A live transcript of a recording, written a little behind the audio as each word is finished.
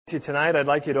To tonight, I'd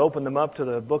like you to open them up to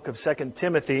the book of 2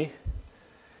 Timothy,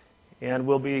 and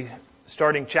we'll be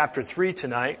starting chapter 3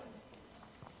 tonight.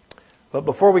 But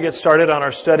before we get started on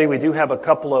our study, we do have a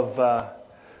couple of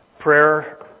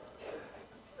prayer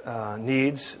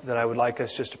needs that I would like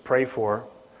us just to pray for.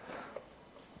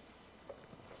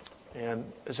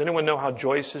 And does anyone know how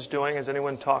Joyce is doing? Has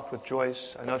anyone talked with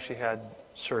Joyce? I know she had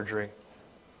surgery.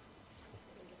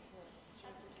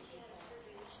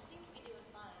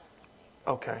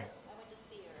 Okay.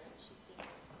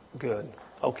 Good.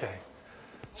 Okay.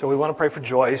 So we want to pray for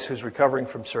Joyce, who's recovering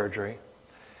from surgery.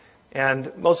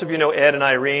 And most of you know Ed and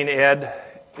Irene. Ed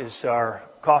is our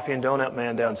coffee and donut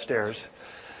man downstairs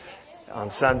on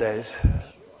Sundays.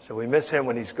 So we miss him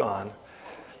when he's gone.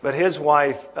 But his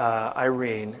wife,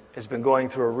 Irene, has been going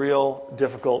through a real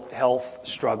difficult health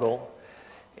struggle.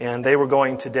 And they were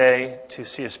going today to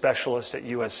see a specialist at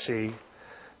USC.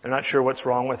 They're not sure what's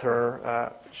wrong with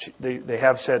her. They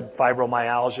have said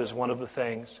fibromyalgia is one of the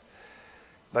things.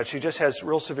 But she just has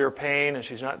real severe pain, and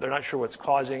they're not sure what's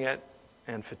causing it,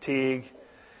 and fatigue.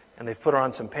 And they've put her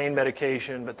on some pain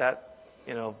medication, but that,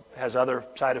 has other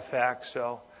side effects.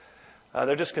 So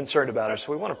they're just concerned about her.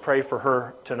 So we want to pray for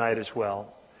her tonight as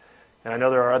well. And I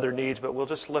know there are other needs, but we'll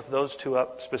just lift those two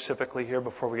up specifically here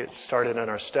before we get started in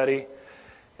our study.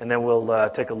 And then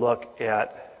we'll take a look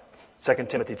at 2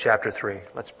 Timothy chapter 3.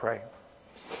 Let's pray.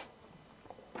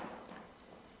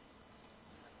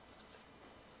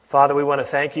 Father, we want to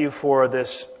thank you for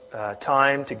this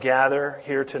time to gather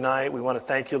here tonight. We want to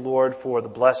thank you, Lord, for the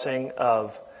blessing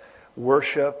of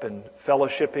worship and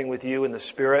fellowshipping with you in the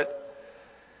Spirit.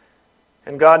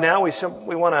 And God, now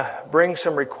we want to bring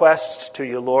some requests to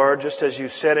you, Lord, just as you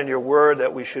said in your word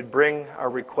that we should bring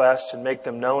our requests and make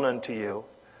them known unto you,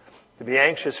 to be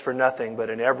anxious for nothing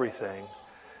but in everything,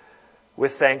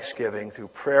 with thanksgiving, through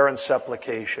prayer and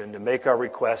supplication, to make our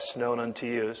requests known unto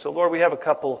you. So, Lord, we have a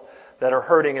couple that are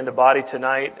hurting in the body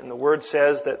tonight, and the Word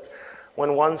says that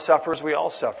when one suffers, we all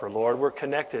suffer, Lord. We're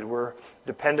connected. We're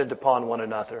dependent upon one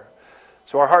another.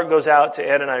 So our heart goes out to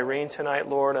Ed and Irene tonight,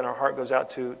 Lord, and our heart goes out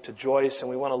to Joyce, and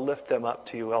we want to lift them up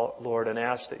to you, Lord, and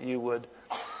ask that you would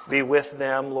be with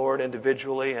them, Lord,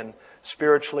 individually and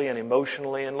spiritually and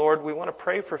emotionally. And, Lord, we want to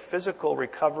pray for physical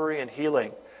recovery and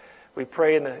healing. We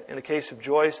pray in the case of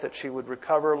Joyce that she would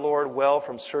recover, Lord, well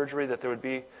from surgery, that there would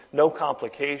be no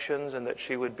complications, and that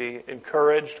she would be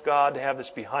encouraged, God, to have this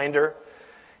behind her.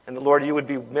 And that, Lord, you would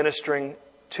be ministering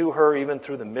to her even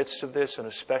through the midst of this in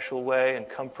a special way and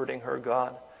comforting her,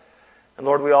 God. And,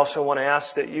 Lord, we also want to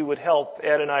ask that you would help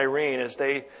Ed and Irene as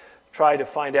they try to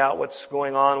find out what's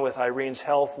going on with Irene's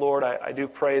health, Lord. I do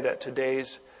pray that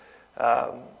today's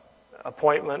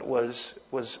appointment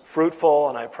was fruitful,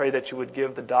 and I pray that you would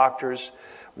give the doctors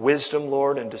wisdom,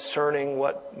 Lord, in discerning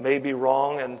what may be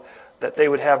wrong, and that they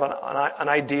would have an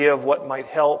idea of what might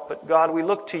help. But God, we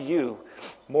look to you.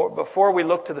 Before we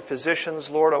look to the physicians,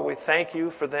 Lord, we thank you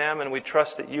for them, and we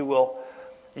trust that you will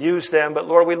use them. But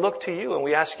Lord, we look to you, and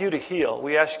we ask you to heal.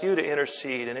 We ask you to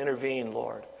intercede and intervene,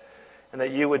 Lord, and that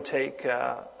you would take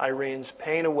Irene's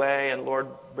pain away, and Lord,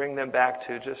 bring them back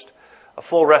to just a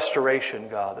full restoration,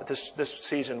 God, that this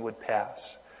season would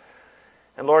pass.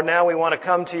 And Lord, now we want to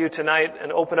come to you tonight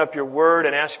and open up your word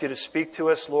and ask you to speak to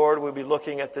us, Lord. We'll be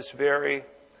looking at this very,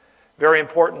 very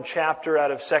important chapter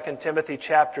out of 2 Timothy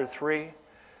chapter 3,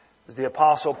 as the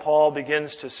Apostle Paul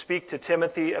begins to speak to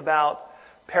Timothy about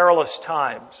perilous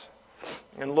times.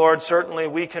 And Lord, certainly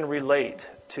we can relate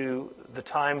to the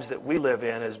times that we live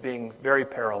in as being very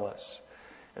perilous.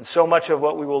 And so much of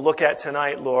what we will look at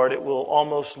tonight, Lord, it will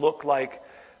almost look like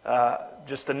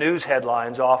just the news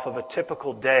headlines off of a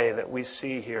typical day that we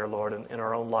see here, Lord, in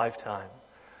our own lifetime.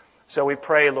 So we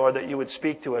pray, Lord, that you would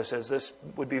speak to us, as this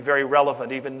would be very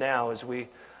relevant even now as we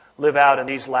live out in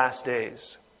these last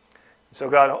days. So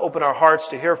God, open our hearts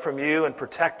to hear from you and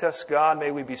protect us, God.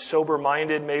 May we be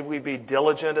sober-minded. May we be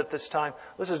diligent at this time.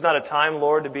 This is not a time,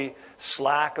 Lord, to be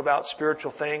slack about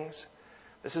spiritual things.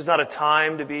 This is not a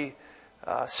time to be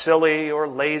silly or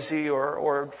lazy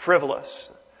or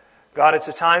frivolous. God, it's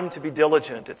a time to be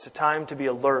diligent. It's a time to be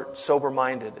alert,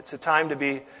 sober-minded. It's a time to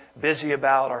be busy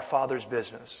about our Father's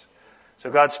business. So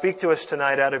God, speak to us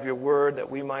tonight out of your word, that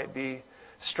we might be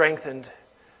strengthened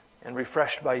and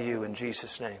refreshed by you in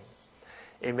Jesus' name.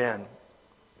 Amen.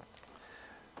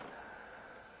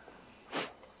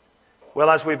 Well,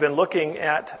 as we've been looking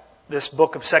at this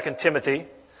book of 2 Timothy,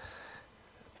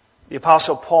 the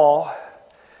Apostle Paul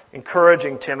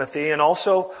encouraging Timothy and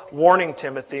also warning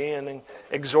Timothy and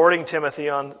exhorting Timothy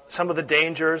on some of the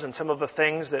dangers and some of the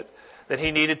things that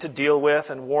he needed to deal with,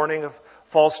 and warning of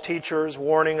false teachers,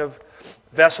 warning of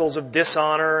vessels of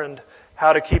dishonor, and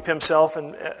how to keep himself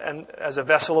and as a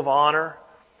vessel of honor.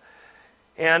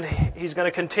 And he's going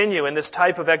to continue in this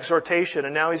type of exhortation,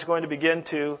 and now he's going to begin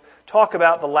to talk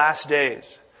about the last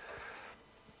days.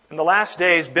 And the last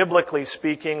days, biblically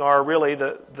speaking, are really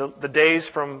the days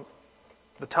from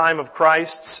the time of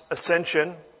Christ's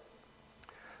ascension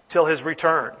till his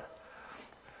return.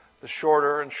 The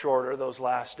shorter and shorter those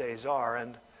last days are,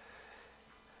 and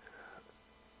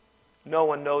no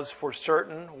one knows for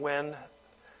certain when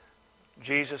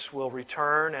Jesus will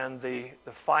return, and the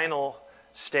final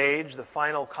stage, the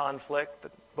final conflict,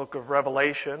 the book of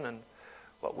Revelation, and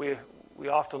what we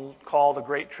often call the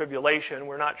Great Tribulation.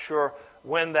 We're not sure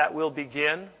when that will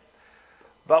begin,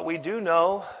 but we do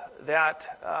know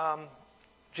that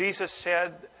Jesus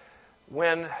said,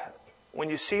 when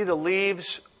you see the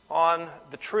leaves on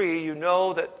the tree, you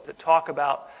know that talk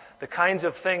about the kinds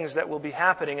of things that will be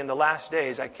happening in the last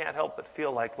days. I can't help but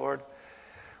feel like, Lord,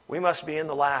 we must be in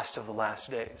the last of the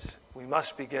last days. We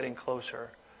must be getting closer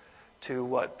to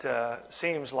what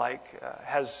seems like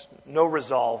has no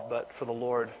resolve but for the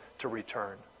Lord to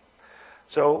return.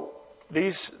 So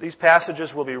these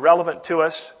passages will be relevant to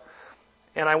us,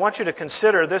 and I want you to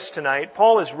consider this tonight.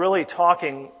 Paul is really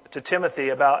talking to Timothy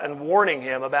about and warning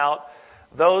him about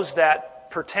those that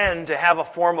pretend to have a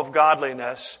form of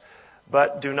godliness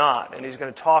but do not. And he's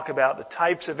going to talk about the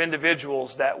types of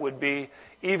individuals that would be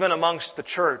even amongst the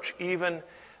church, even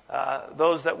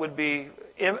those that would be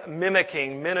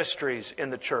mimicking ministries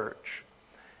in the church.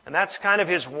 And that's kind of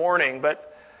his warning,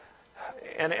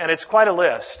 and it's quite a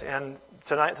list. And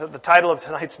tonight, the title of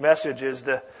tonight's message is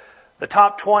the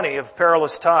top 20 of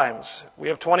perilous times. We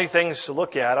have 20 things to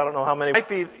look at. I don't know how many. It might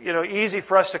be easy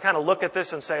for us to kind of look at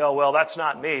this and say, oh, well, that's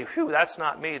not me. Phew, that's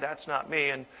not me. That's not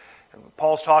me. And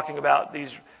Paul's talking about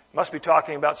must be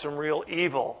talking about some real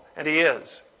evil, and he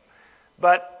is.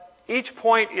 But each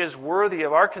point is worthy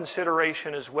of our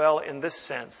consideration as well in this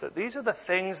sense, that these are the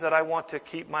things that I want to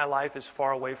keep my life as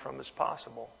far away from as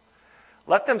possible.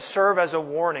 Let them serve as a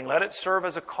warning. Let it serve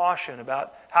as a caution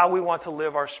about how we want to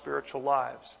live our spiritual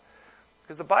lives.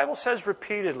 Because the Bible says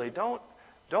repeatedly, don't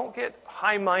get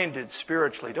high-minded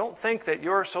spiritually. Don't think that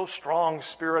you're so strong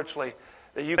spiritually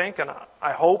that you think, and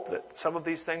I hope that some of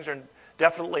these things are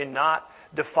definitely not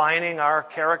defining our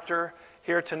character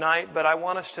here tonight, but I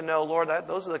want us to know, Lord, that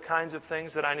those are the kinds of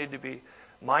things that I need to be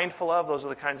mindful of. Those are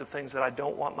the kinds of things that I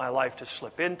don't want my life to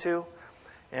slip into.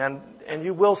 And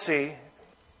you will see.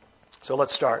 So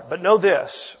let's start. But know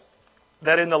this,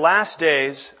 that in the last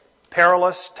days,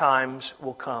 perilous times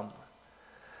will come.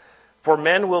 For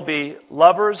men will be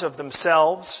lovers of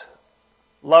themselves,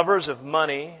 lovers of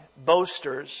money,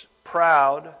 boasters,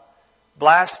 proud,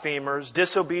 blasphemers,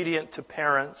 disobedient to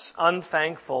parents,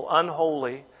 unthankful,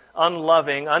 unholy,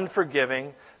 unloving,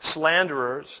 unforgiving,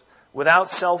 slanderers, without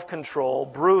self-control,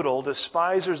 brutal,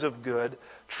 despisers of good,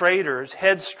 traitors,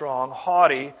 headstrong,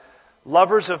 haughty,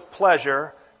 lovers of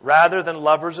pleasure rather than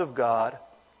lovers of God,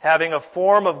 having a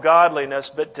form of godliness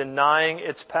but denying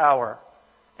its power.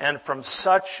 And from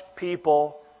such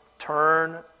people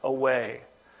turn away.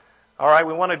 All right,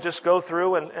 we want to just go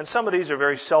through, and some of these are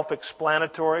very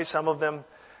self-explanatory. Some of them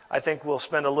I think we'll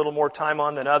spend a little more time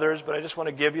on than others, but I just want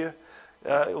to give you,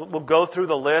 we'll go through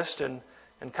the list and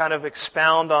kind of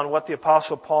expound on what the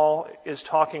Apostle Paul is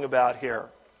talking about here.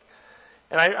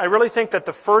 And I really think that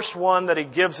the first one that he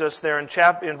gives us there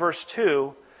in verse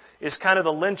 2 is kind of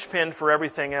the linchpin for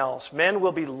everything else. Men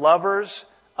will be lovers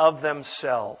of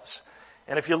themselves.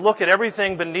 And if you look at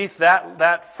everything beneath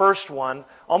that first one,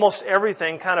 almost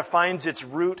everything kind of finds its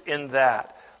root in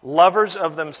that. Lovers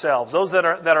of themselves. Those that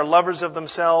are lovers of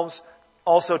themselves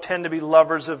also tend to be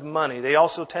lovers of money. They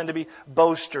also tend to be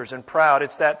boasters and proud.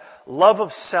 It's that love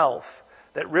of self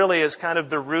that really is kind of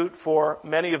the root for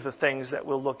many of the things that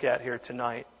we'll look at here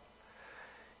tonight.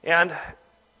 And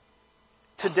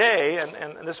today,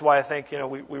 and this is why I think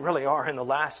we really are in the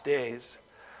last days,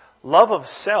 love of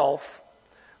self,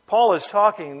 Paul is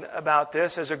talking about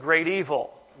this as a great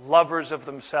evil, lovers of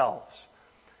themselves.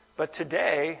 But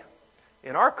today,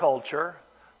 in our culture,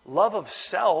 love of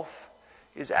self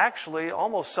is actually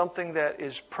almost something that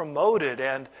is promoted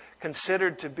and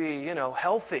considered to be,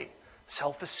 healthy.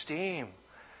 Self-esteem.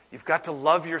 You've got to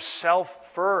love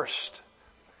yourself first.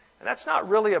 And that's not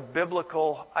really a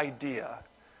biblical idea.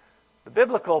 The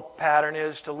biblical pattern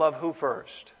is to love who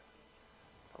first?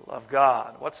 To love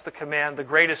God. What's the command, the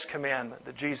greatest commandment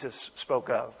that Jesus spoke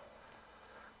of?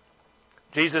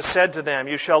 Jesus said to them,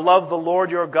 "You shall love the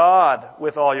Lord your God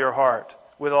with all your heart,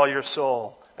 with all your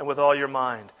soul, and with all your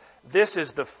mind. This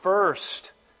is the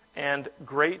first and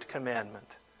great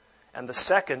commandment. And the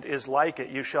second is like it.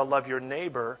 You shall love your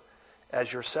neighbor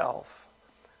as yourself."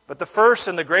 But the first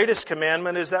and the greatest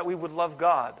commandment is that we would love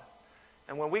God.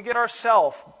 And when we get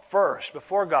ourselves first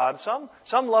before God, some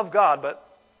love God, but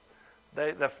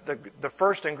the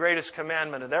first and greatest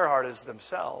commandment in their heart is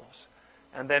themselves.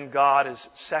 And then God is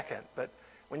second. But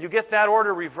when you get that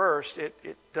order reversed,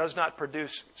 it does not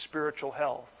produce spiritual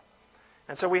health.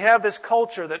 And so we have this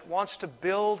culture that wants to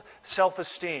build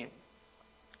self-esteem.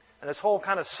 And this whole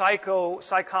kind of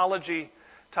psychology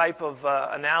type of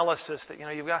analysis that,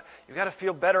 you've got to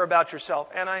feel better about yourself.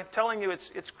 And I'm telling you,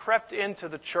 it's crept into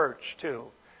the church too.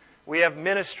 We have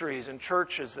ministries and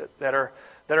churches that are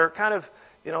kind of,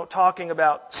 talking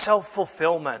about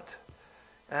self-fulfillment.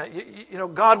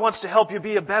 God wants to help you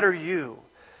be a better you.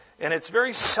 And it's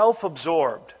very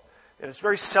self-absorbed. And it's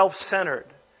very self-centered.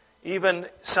 Even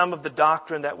some of the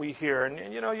doctrine that we hear. And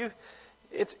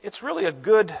it's really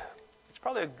it's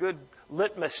probably a good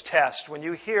litmus test when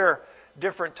you hear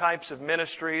different types of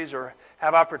ministries or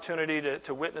have opportunity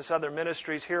to witness other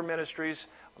ministries, hear ministries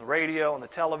on the radio, on the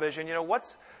television.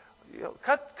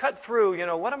 Cut through,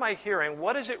 what am I hearing?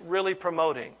 What is it really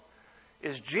promoting?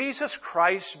 Is Jesus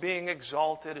Christ being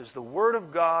exalted? Is the Word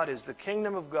of God? Is the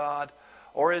kingdom of God?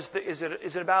 Or is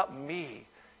it about me?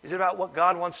 Is it about what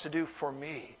God wants to do for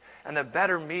me? And the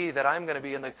better me that I'm going to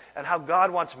be, and how God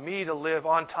wants me to live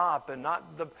on top, and not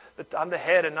I'm the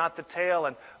head and not the tail,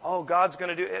 and God's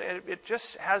going to do it. It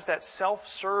just has that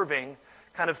self-serving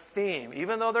kind of theme.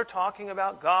 Even though they're talking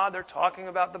about God, they're talking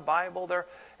about the Bible,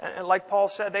 and like Paul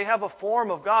said, they have a form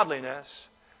of godliness,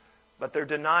 but they're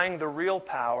denying the real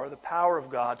power, the power of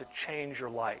God to change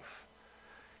your life.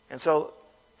 And so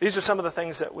these are some of the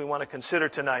things that we want to consider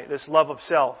tonight, this love of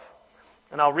self.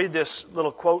 And I'll read this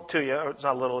little quote to you. It's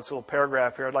not little, it's a little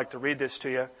paragraph here. I'd like to read this to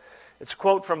you. It's a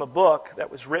quote from a book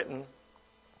that was written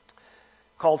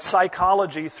called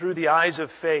Psychology Through the Eyes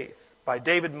of Faith by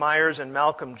David Myers and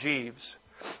Malcolm Jeeves.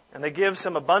 And they give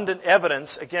some abundant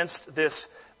evidence against this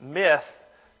myth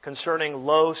concerning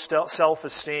low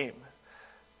self-esteem.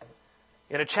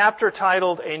 In a chapter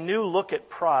titled A New Look at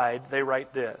Pride, they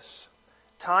write this: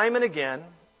 time and again,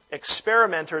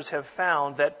 experimenters have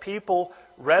found that people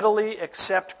readily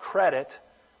accept credit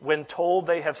when told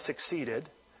they have succeeded,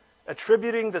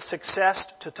 attributing the success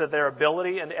to their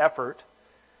ability and effort,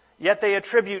 yet they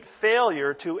attribute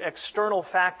failure to external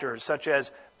factors such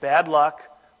as bad luck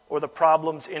or the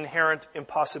problem's inherent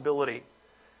impossibility.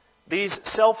 These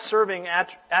self-serving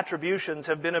attributions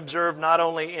have been observed not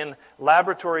only in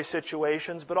laboratory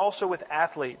situations, but also with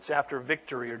athletes after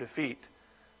victory or defeat,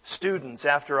 students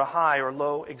after a high or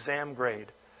low exam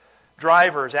grade,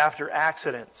 drivers after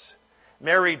accidents,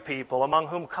 married people among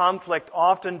whom conflict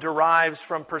often derives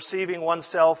from perceiving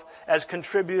oneself as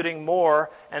contributing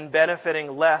more and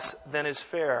benefiting less than is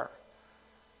fair.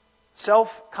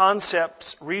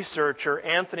 Self-concepts researcher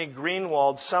Anthony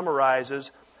Greenwald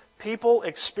summarizes, people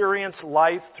experience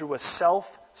life through a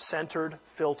self-centered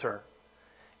filter.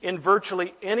 In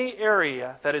virtually any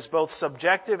area that is both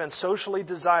subjective and socially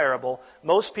desirable,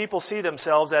 most people see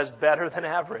themselves as better than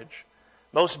average.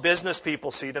 Most business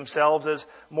people see themselves as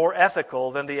more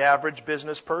ethical than the average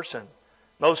business person.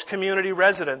 Most community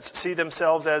residents see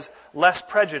themselves as less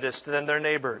prejudiced than their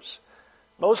neighbors.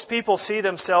 Most people see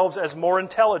themselves as more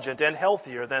intelligent and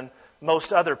healthier than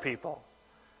most other people.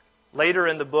 Later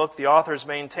in the book, the authors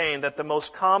maintain that the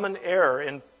most common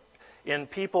error in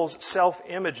people's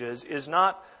self-images is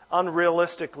not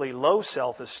unrealistically low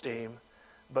self-esteem,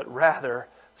 but rather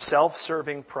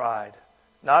self-serving pride.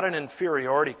 Not an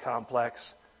inferiority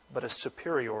complex, but a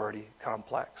superiority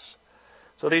complex.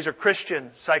 So these are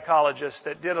Christian psychologists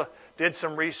that did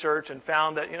some research and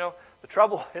found that, the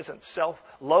trouble isn't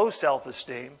low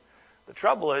self-esteem. The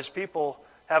trouble is people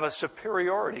have a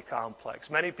superiority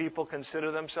complex. Many people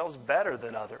consider themselves better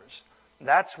than others.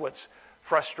 That's what's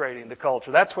frustrating the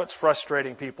culture. That's what's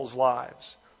frustrating people's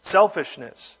lives.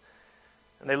 Selfishness.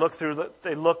 And they look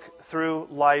through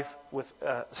life with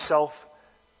a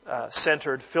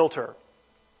self-centered filter.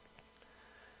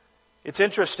 It's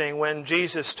interesting when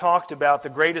Jesus talked about the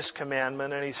greatest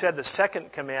commandment, and he said the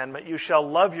second commandment, you shall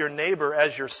love your neighbor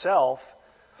as yourself,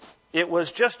 it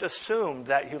was just assumed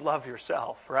that you love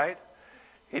yourself, right?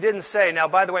 He didn't say, now,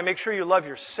 by the way, make sure you love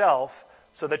yourself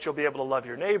so that you'll be able to love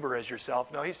your neighbor as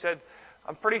yourself. No, he said,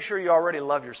 I'm pretty sure you already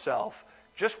love yourself.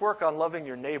 Just work on loving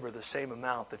your neighbor the same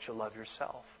amount that you love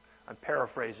yourself. I'm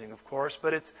paraphrasing, of course,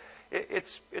 but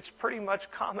it's pretty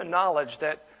much common knowledge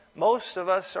that most of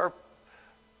us are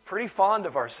pretty fond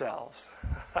of ourselves.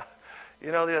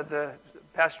 The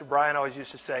Pastor Brian always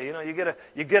used to say,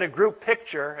 you get a group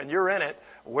picture and you're in it.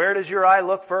 Where does your eye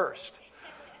look first?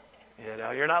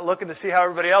 You're not looking to see how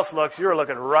everybody else looks. You're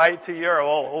looking right to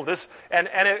your, this. And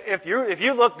if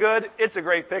you look good, it's a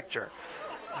great picture.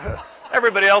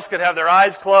 Everybody else could have their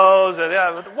eyes closed. And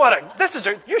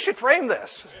you should frame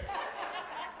this.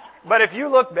 But if you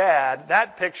look bad,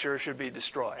 that picture should be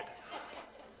destroyed,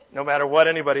 no matter what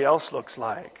anybody else looks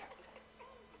like.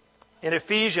 In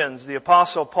Ephesians, the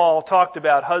Apostle Paul talked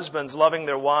about husbands loving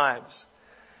their wives.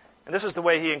 And this is the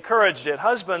way he encouraged it.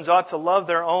 Husbands ought to love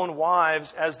their own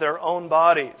wives as their own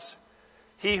bodies.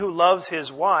 He who loves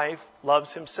his wife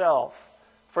loves himself.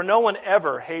 For no one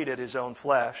ever hated his own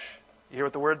flesh. You hear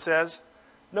what the word says?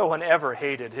 No one ever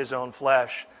hated his own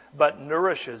flesh, but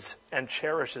nourishes and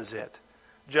cherishes it,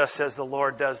 just as the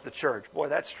Lord does the church. Boy,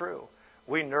 that's true.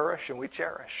 We nourish and we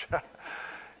cherish.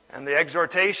 And the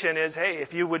exhortation is, hey,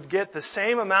 if you would get the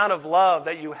same amount of love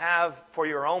that you have for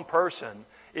your own person,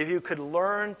 if you could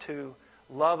learn to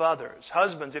love others.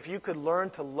 Husbands, if you could learn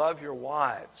to love your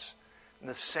wives in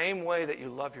the same way that you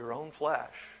love your own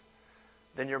flesh,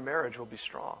 then your marriage will be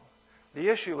strong. The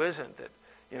issue isn't that,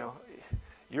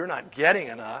 you're not getting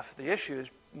enough. The issue is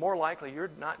more likely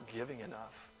you're not giving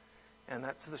enough. And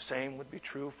that's the same would be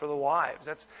true for the wives.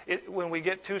 That's it. When we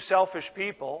get two selfish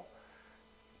people,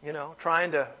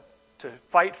 trying to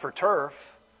fight for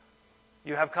turf,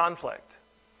 you have conflict.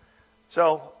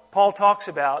 So Paul talks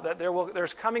about that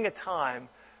there's coming a time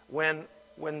when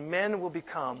men will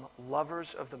become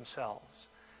lovers of themselves.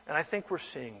 And I think we're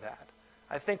seeing that.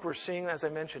 I think we're seeing, as I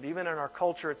mentioned, even in our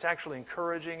culture, it's actually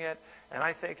encouraging it. And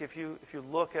I think if you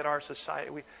look at our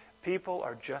society, people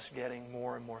are just getting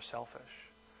more and more selfish.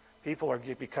 People are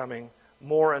becoming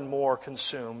more and more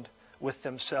consumed with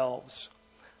themselves.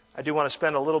 I do want to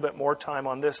spend a little bit more time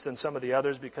on this than some of the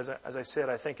others because, as I said,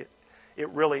 I think it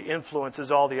really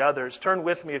influences all the others. Turn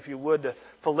with me, if you would, to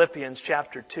Philippians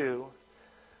chapter 2.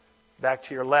 Back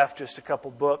to your left, just a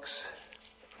couple books.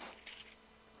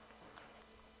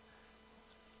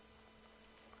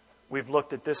 We've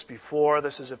looked at this before.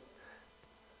 This is a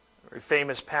very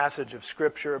famous passage of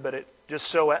Scripture, but it just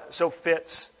so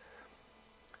fits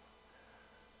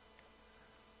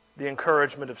the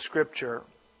encouragement of Scripture.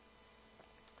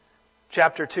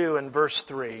 Chapter 2 and verse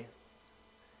 3.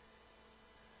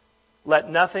 Let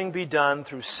nothing be done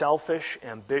through selfish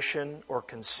ambition or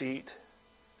conceit,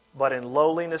 but in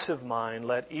lowliness of mind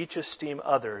let each esteem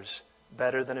others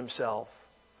better than himself.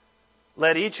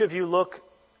 Let each of you look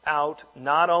out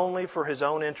not only for his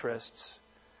own interests,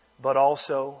 but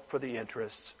also for the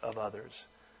interests of others.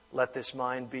 Let this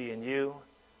mind be in you,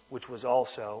 which was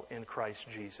also in Christ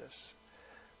Jesus.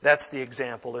 That's the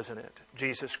example, isn't it?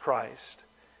 Jesus Christ.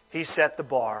 He set the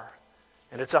bar,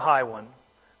 and it's a high one.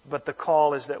 But the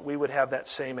call is that we would have that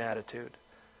same attitude.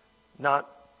 Not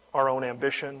our own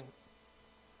ambition.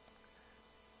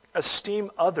 Esteem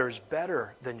others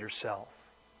better than yourself.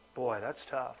 Boy, that's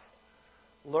tough.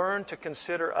 Learn to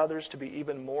consider others to be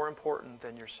even more important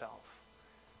than yourself.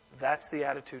 That's the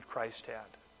attitude Christ had.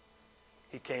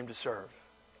 He came to serve.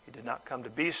 He did not come to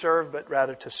be served, but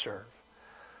rather to serve.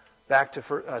 Back to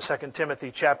 2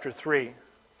 Timothy chapter 3.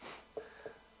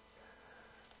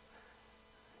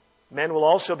 Men will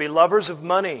also be lovers of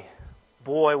money.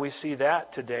 Boy, we see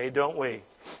that today, don't we?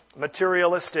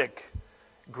 Materialistic,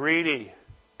 greedy,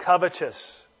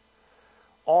 covetous,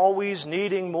 always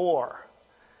needing more.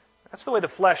 That's the way the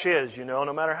flesh is,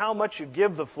 No matter how much you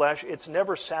give the flesh, it's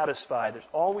never satisfied.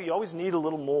 You always need a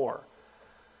little more.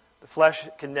 The flesh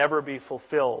can never be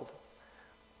fulfilled.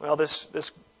 Well, this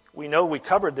we know we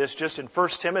covered this just in 1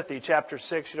 Timothy chapter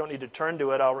 6. You don't need to turn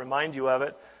to it. I'll remind you of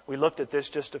it. We looked at this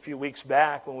just a few weeks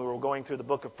back when we were going through the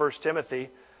book of 1 Timothy.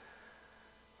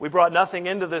 We brought nothing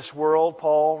into this world,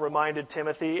 Paul reminded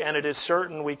Timothy, and it is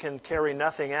certain we can carry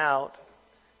nothing out.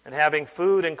 And having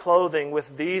food and clothing,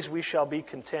 with these we shall be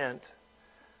content.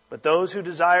 But those who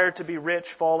desire to be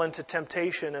rich fall into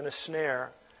temptation and a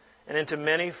snare, and into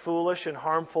many foolish and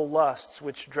harmful lusts,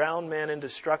 which drown men in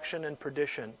destruction and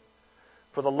perdition.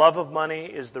 For the love of money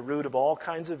is the root of all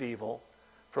kinds of evil,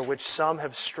 for which some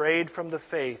have strayed from the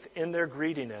faith in their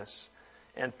greediness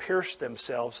and pierced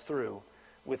themselves through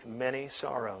with many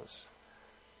sorrows.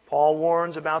 Paul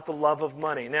warns about the love of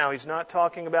money. Now, he's not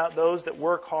talking about those that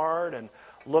work hard and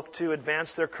look to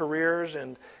advance their careers,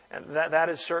 and that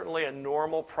is certainly a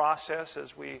normal process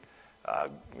as we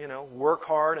work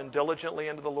hard and diligently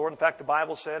into the Lord. In fact, the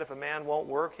Bible said if a man won't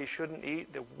work, he shouldn't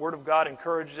eat. The Word of God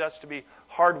encourages us to be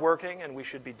hardworking, and we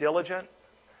should be diligent.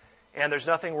 And there's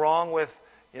nothing wrong with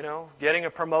getting a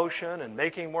promotion and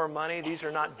making more money. These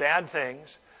are not bad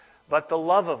things. But the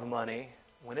love of money,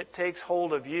 when it takes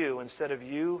hold of you instead of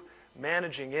you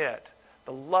managing it,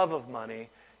 the love of money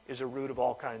is a root of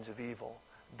all kinds of evil.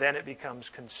 then it becomes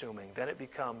consuming. Then it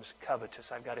becomes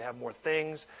covetous. I've got to have more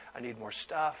things. I need more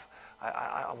stuff.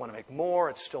 I want to make more.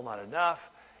 It's still not enough.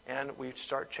 And we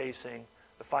start chasing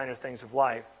the finer things of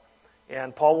life.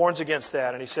 And Paul warns against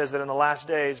that. And he says that in the last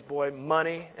days, boy,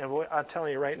 money, and boy, I'm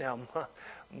telling you right now,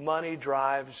 money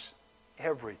drives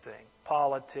everything.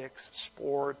 Politics,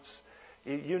 sports,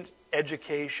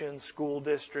 education, school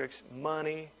districts.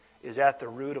 Money is at the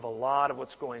root of a lot of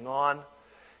what's going on.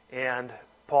 And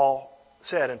Paul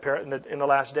said in the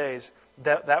last days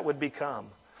that would become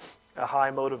a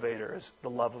high motivator, is the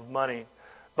love of money.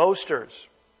 Boasters,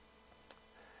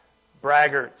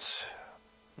 braggarts,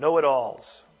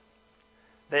 know-it-alls.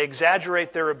 They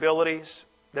exaggerate their abilities,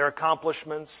 their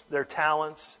accomplishments, their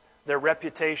talents, their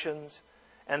reputations,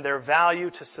 and their value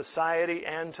to society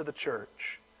and to the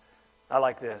church. I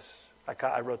like this.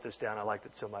 I wrote this down. I liked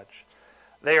it so much.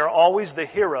 They are always the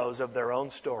heroes of their own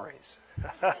stories.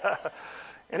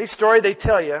 Any story they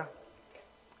tell you,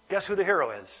 guess who the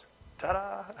hero is?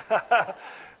 Ta-da!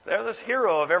 They're this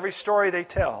hero of every story they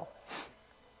tell.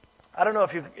 I don't know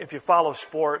if you follow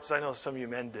sports. I know some of you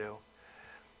men do.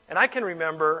 And I can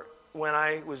remember when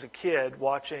I was a kid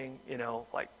watching,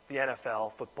 like the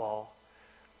NFL, football.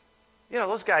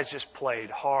 Those guys just played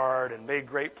hard and made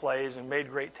great plays and made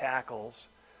great tackles.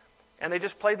 And they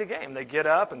just played the game. They get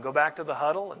up and go back to the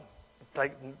huddle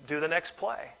and do the next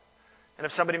play. And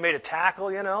if somebody made a tackle,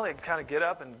 they'd kind of get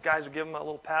up and guys would give them a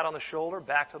little pat on the shoulder,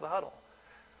 back to the huddle.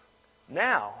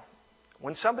 Now,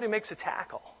 when somebody makes a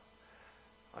tackle,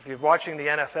 if you're watching the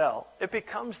NFL, it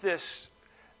becomes this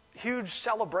huge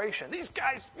celebration. These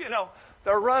guys,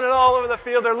 they're running all over the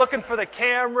field. They're looking for the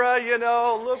camera,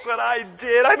 look what I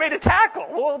did. I made a tackle.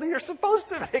 Well, you're supposed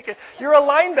to make it. You're a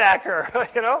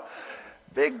linebacker,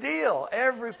 Big deal.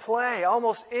 Every play,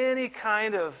 almost any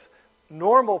kind of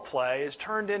normal play is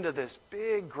turned into this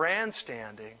big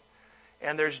grandstanding.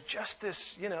 And there's just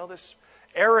this, this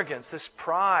arrogance, this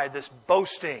pride, this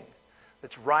boasting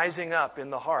that's rising up in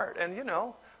the heart. And,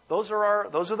 those are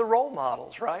the role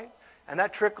models, right? And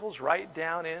that trickles right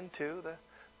down into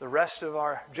the rest of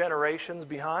our generations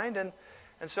behind. And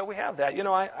so we have that.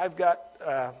 I've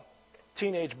got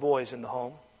teenage boys in the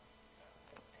home.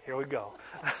 Here we go.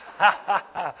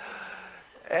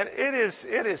 And it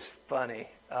is funny.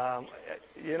 And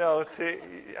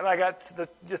I got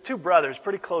the two brothers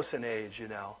pretty close in age,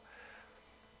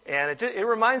 And it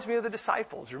reminds me of the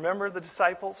disciples. Remember the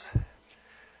disciples?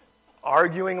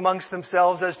 Arguing amongst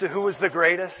themselves as to who was the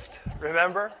greatest.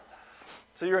 Remember?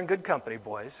 So you're in good company,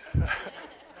 boys.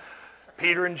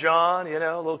 Peter and John, a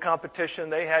little competition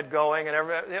they had going, and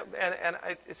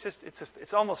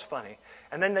it's almost funny.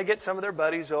 And then they get some of their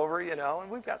buddies over, and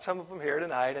we've got some of them here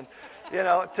tonight, and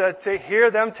to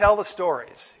hear them tell the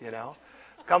stories,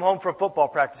 come home from football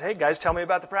practice. Hey guys, tell me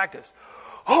about the practice.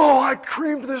 Oh, I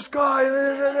creamed this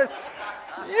guy.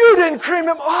 You didn't cream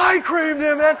him. I creamed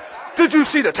him. And did you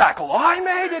see the tackle I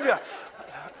made? Did you?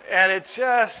 And it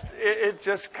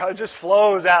just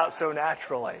flows out so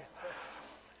naturally.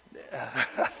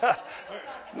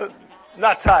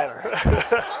 Not Tyler.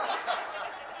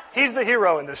 He's the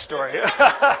hero in this story.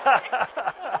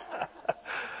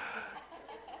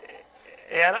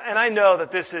 And I know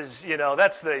that this is,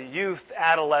 that's the youth,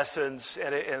 adolescence,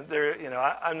 and there,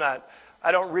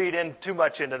 I don't read in too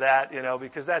much into that,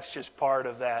 because that's just part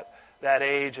of that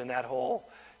age and that whole,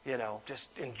 just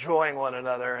enjoying one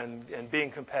another and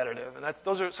being competitive. And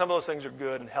some of those things are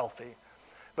good and healthy.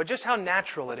 But just how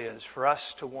natural it is for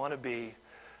us to want to be,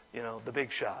 the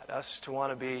big shot, us to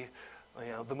want to be,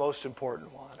 the most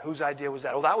important one. Whose idea was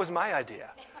that? Well, that was my idea,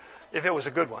 if it was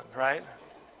a good one, right?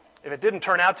 If it didn't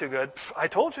turn out too good, I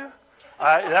told you,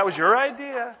 that was your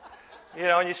idea.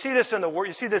 And you see this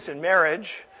you see this in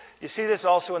marriage. You see this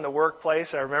also in the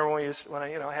workplace. I remember when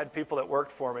I had people that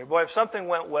worked for me. Boy, if something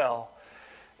went well,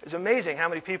 it's amazing how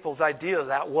many people's idea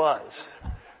that was.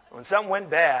 When something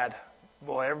went bad,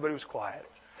 boy, everybody was quiet.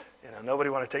 Nobody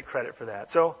wanted to take credit for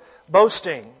that. So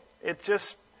boasting,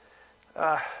 it's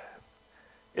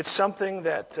something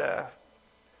that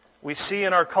we see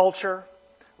in our culture.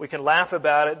 We can laugh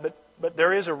about it, but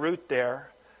there is a root there.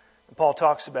 And Paul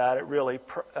talks about it really.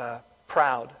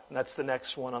 Proud, and that's the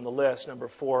next one on the list. Number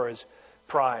 4 is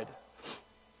pride.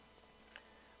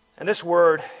 And this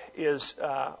word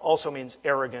also means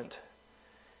arrogant.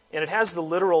 And it has the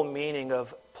literal meaning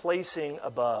of placing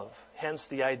above, hence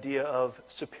the idea of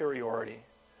superiority.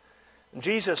 And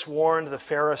Jesus warned the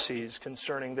Pharisees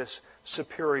concerning this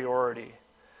superiority.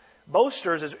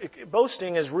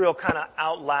 Boasting is real kind of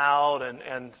out loud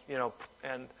and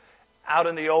out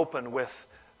in the open with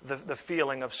the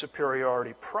feeling of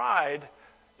superiority. Pride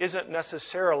isn't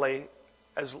necessarily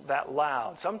as that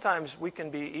loud. Sometimes we can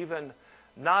be even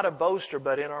not a boaster,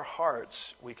 but in our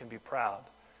hearts we can be proud.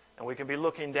 And we can be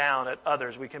looking down at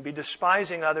others. We can be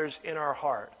despising others in our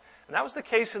heart. And that was the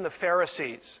case in the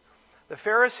Pharisees. The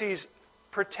Pharisees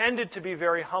pretended to be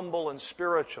very humble and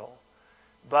spiritual,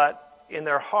 but in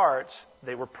their hearts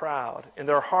they were proud. In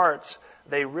their hearts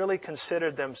they really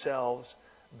considered themselves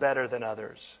better than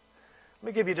others. Let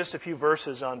me give you just a few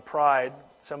verses on pride.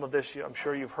 Some of this I'm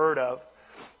sure you've heard of.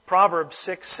 Proverbs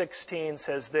 6:16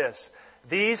 says this,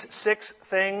 "These 6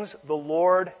 things the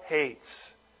Lord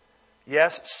hates.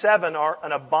 Yes, 7 are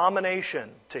an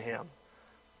abomination to him."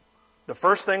 The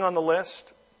first thing on the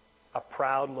list, a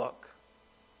proud look.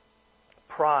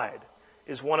 Pride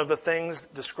is one of the things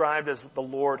described as the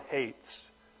Lord hates.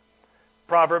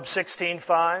 Proverbs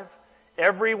 16:5,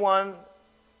 "Everyone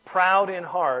proud in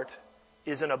heart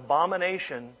is an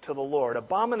abomination to the Lord."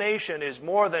 Abomination is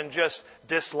more than just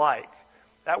dislike.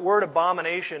 That word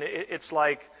abomination, it's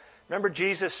like, remember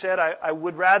Jesus said, I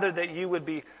would rather that you would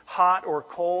be hot or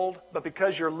cold, but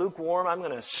because you're lukewarm, I'm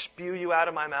going to spew you out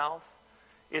of my mouth.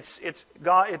 It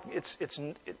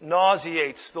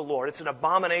nauseates the Lord. It's an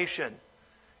abomination.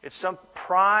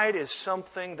 Pride is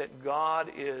something that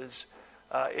God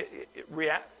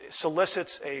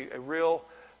solicits a real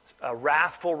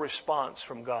wrathful response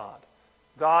from God.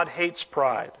 God hates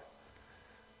pride.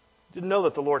 Didn't know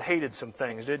that the Lord hated some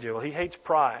things, did you? Well, He hates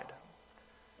pride.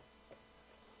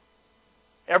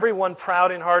 Everyone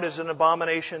proud in heart is an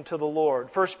abomination to the Lord.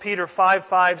 1 Peter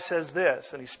 5:5 says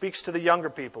this, and he speaks to the younger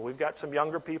people. We've got some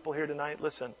younger people here tonight.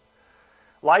 Listen.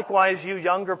 "Likewise, you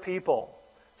younger people,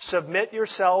 submit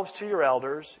yourselves to your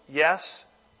elders. Yes,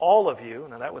 all of you,"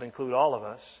 now that would include all of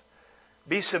us,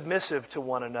 "be submissive to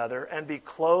one another and be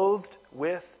clothed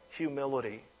with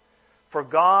humility. For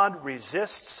God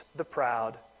resists the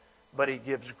proud, but He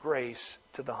gives grace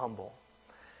to the humble."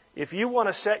 If you want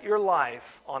to set your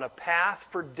life on a path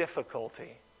for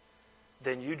difficulty,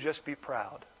 then you just be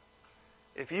proud.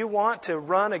 If you want to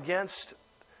run up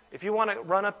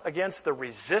against the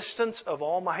resistance of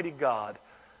Almighty God,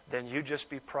 then you just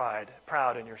be proud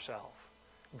in yourself.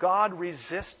 God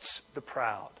resists the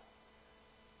proud.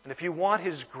 And if you want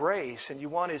His grace and you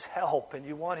want His help and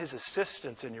you want His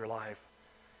assistance in your life,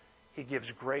 He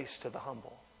gives grace to the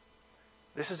humble.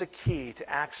 This is a key to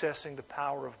accessing the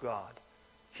power of God.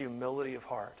 Humility of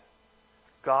heart.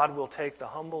 God will take the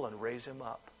humble and raise him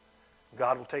up.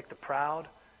 God will take the proud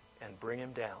and bring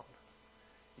him down.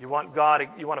 You want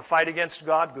to fight against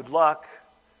God? Good luck.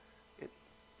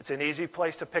 It's an easy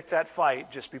place to pick that fight.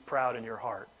 Just be proud in your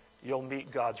heart. You'll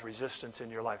meet God's resistance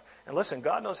in your life. And listen,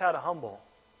 God knows how to humble,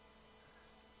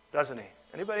 doesn't He?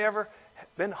 Anybody ever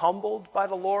been humbled by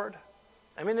the Lord?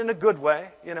 I mean, in a good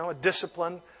way, a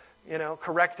disciplined,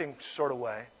 correcting sort of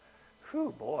way.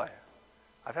 Whew, boy.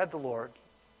 I've had the Lord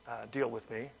deal with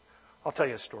me. I'll tell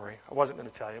you a story. I wasn't going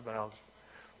to tell you, but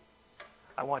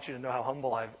I want you to know how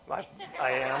humble I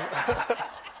am.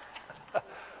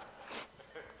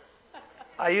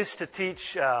 I used to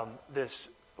teach this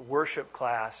worship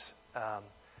class.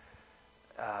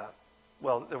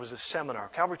 There was a seminar.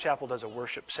 Calvary Chapel does a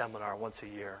worship seminar once a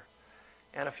year.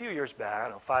 And a few years back, I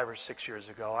don't know, 5 or 6 years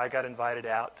ago, I got invited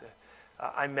out.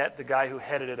 I met the guy who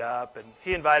headed it up, and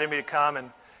he invited me to come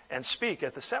and speak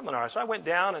at the seminar. So I went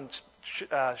down and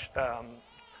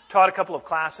taught a couple of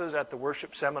classes at the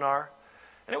worship seminar.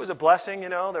 And it was a blessing,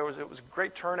 it was a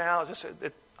great turnout.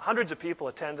 Hundreds of people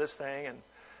attend this thing, and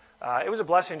it was a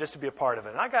blessing just to be a part of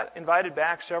it. And I got invited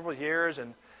back several years,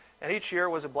 and each year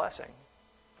was a blessing.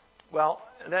 Well,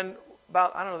 and then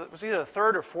it was either the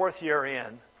 3rd or 4th year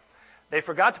in, they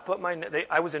forgot to put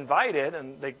I was invited,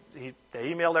 and they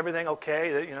emailed everything,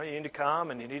 okay, you need to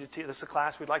come, and you need to teach. This is a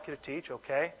class we'd like you to teach,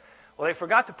 okay. Well, they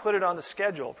forgot to put it on the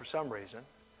schedule for some reason.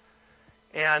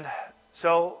 And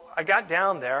so I got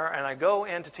down there, and I go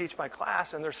in to teach my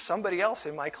class, and there's somebody else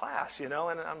in my class, and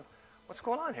what's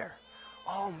going on here?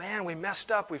 Oh, man, we messed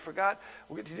up. We forgot.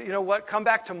 You know what? Come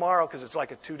back tomorrow, because it's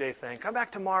like a 2-day thing. Come back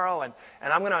tomorrow, and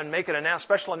I'm going to make a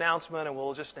special announcement, and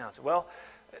we'll just announce it. Well,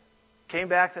 came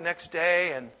back the next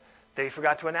day, and they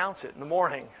forgot to announce it in the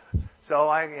morning. So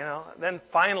then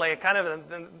finally, of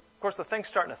course, the thing's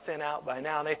starting to thin out by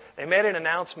now. They made an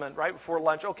announcement right before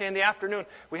lunch. Okay, in the afternoon,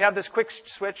 we have this quick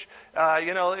switch,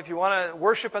 if you want to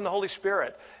worship in the Holy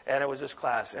Spirit. And it was this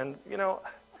class. And,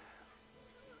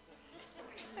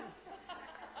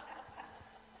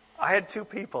 I had 2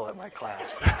 people at my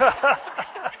class.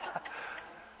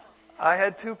 I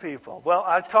had 2 people. Well,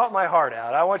 I taught my heart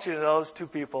out. I want you to know those 2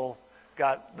 people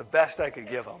got the best I could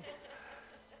give them.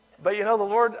 But the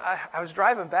Lord, I was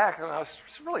driving back, and I was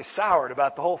really soured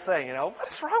about the whole thing. What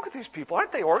is wrong with these people?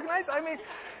 Aren't they organized? I mean,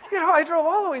 I drove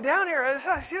all the way down here,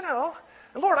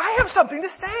 and Lord, I have something to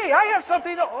say. I have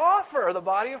something to offer the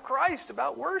body of Christ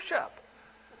about worship.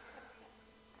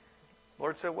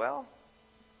 Lord said, well,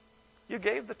 you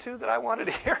gave the two that I wanted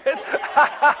to hear it.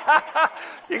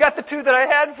 You got the two that I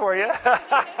had for you.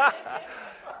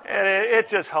 And it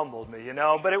just humbled me,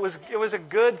 But it was a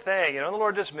good thing, The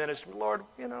Lord just ministered. Lord,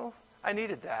 I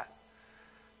needed that.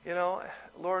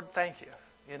 Lord, thank you.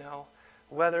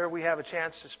 Whether we have a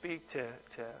chance to speak to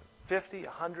 50,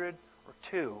 100, or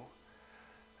 2,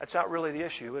 that's not really the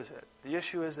issue, is it? The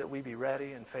issue is that we be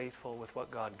ready and faithful with what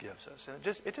God gives us. And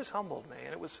it just humbled me,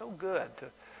 and it was so good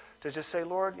to just say,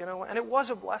 Lord, and it was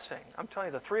a blessing. I'm telling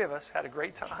you, the three of us had a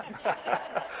great time.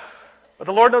 But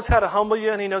the Lord knows how to humble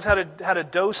you, and He knows how to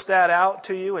dose that out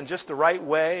to you in just the right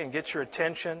way and get your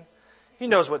attention. He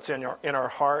knows what's in our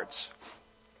hearts.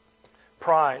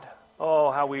 Pride.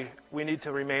 Oh, how we need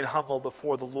to remain humble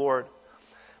before the Lord.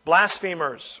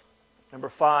 Blasphemers. Number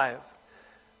 5.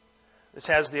 This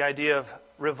has the idea of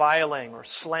reviling or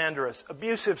slanderous,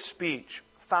 abusive speech,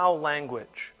 foul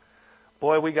language.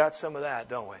 Boy, we got some of that,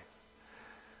 don't we?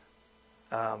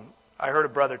 I heard a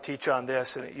brother teach on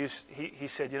this, and he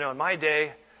said, in my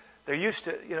day, it used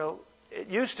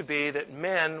to be that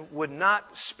men would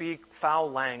not speak foul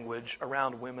language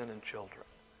around women and children.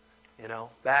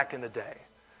 Back in the day.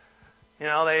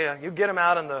 You get them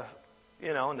out in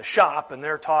the shop and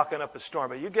they're talking up a storm,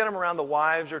 but you get them around the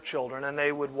wives or children and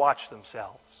they would watch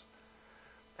themselves.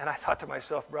 And I thought to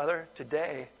myself, brother,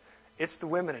 today it's the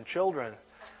women and children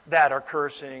that are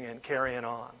cursing and carrying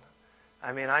on.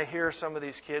 I mean, I hear some of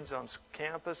these kids on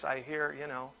campus. I hear,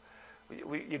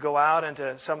 you go out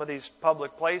into some of these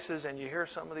public places and you hear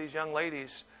some of these young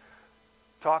ladies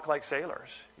talk like sailors,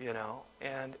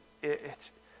 and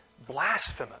it's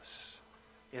blasphemous.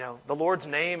 The Lord's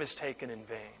name is taken in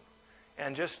vain.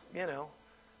 And just,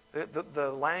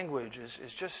 the language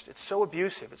is just, it's so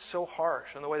abusive, it's so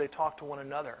harsh, and the way they talk to one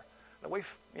another. The way,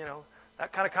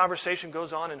 that kind of conversation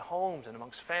goes on in homes and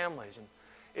amongst families, and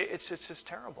it's just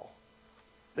terrible.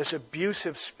 This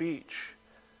abusive speech,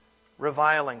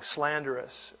 reviling,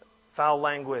 slanderous, foul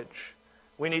language.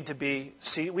 We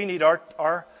need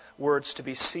our words to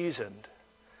be seasoned.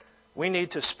 We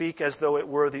need to speak as though it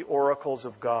were the oracles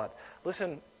of God.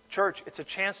 Listen, church, it's a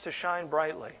chance to shine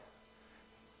brightly.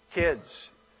 Kids,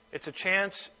 it's a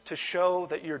chance to show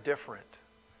that you're different.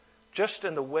 Just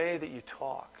in the way that you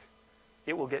talk,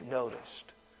 it will get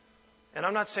noticed. And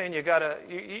I'm not saying you don't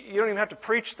even have to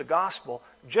preach the gospel.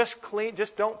 Just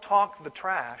don't talk the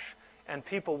trash, and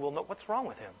people will know what's wrong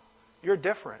with him. You're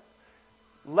different.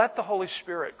 Let the Holy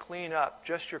Spirit clean up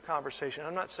just your conversation.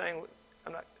 I'm not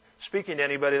speaking to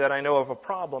anybody that I know of a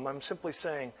problem. I'm simply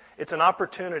saying it's an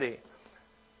opportunity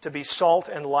to be salt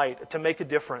and light, to make a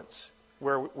difference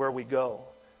where we go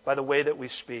by the way that we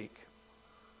speak.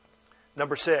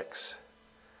 Number 6,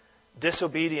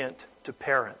 disobedient to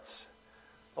parents.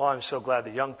 Oh, I'm so glad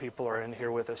the young people are in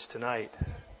here with us tonight.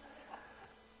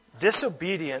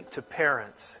 Disobedient to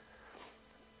parents.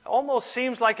 Almost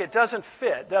seems like it doesn't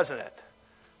fit, doesn't it?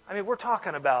 I mean, we're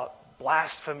talking about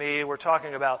blasphemy. We're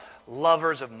talking about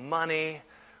lovers of money.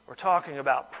 We're talking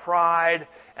about pride.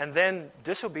 And then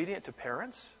disobedient to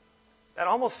parents? That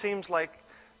almost seems like,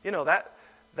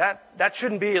 that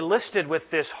shouldn't be listed with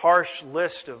this harsh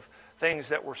list of things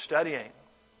that we're studying.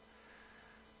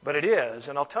 But it is,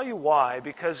 and I'll tell you why.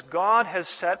 Because God has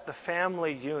set the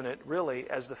family unit really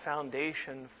as the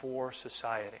foundation for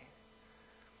society.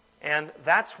 And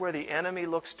that's where the enemy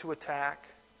looks to attack.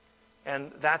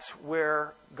 And that's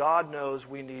where God knows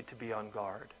we need to be on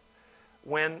guard.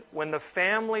 When the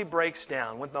family breaks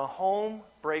down, when the home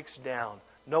breaks down,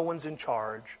 no one's in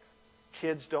charge.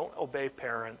 Kids don't obey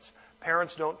parents.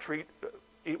 Parents don't treat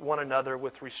one another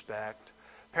with respect.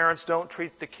 Parents don't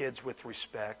treat the kids with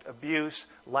respect. Abuse,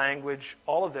 language,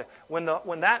 all of that. When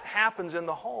that happens in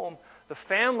the home, the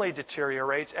family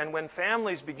deteriorates. And when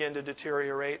families begin to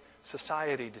deteriorate,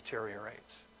 society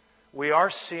deteriorates. We are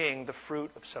seeing the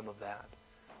fruit of some of that.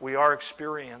 We are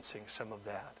experiencing some of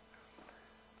that.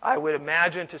 I would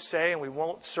imagine to say, and we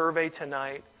won't survey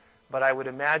tonight, but I would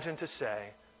imagine to say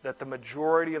that the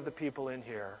majority of the people in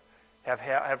here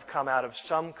have come out of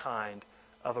some kind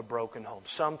of a broken home,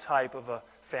 some type of a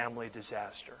family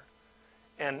disaster.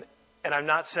 And I'm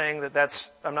not saying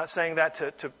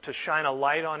that to shine a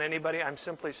light on anybody. I'm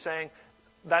simply saying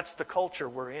that's the culture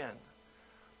we're in.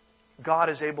 God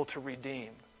is able to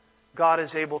redeem. God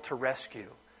is able to rescue.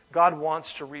 God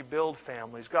wants to rebuild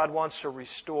families. God wants to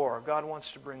restore. God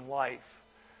wants to bring life.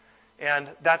 And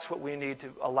that's what we need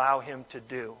to allow Him to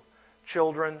do.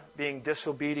 Children being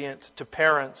disobedient to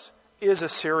parents is a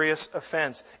serious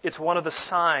offense. It's one of the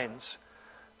signs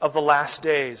of the last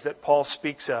days that Paul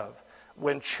speaks of,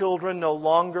 when children no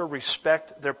longer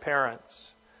respect their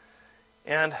parents.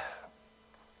 And,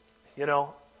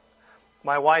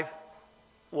 my wife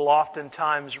will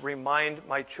oftentimes remind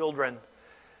my children,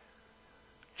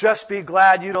 just be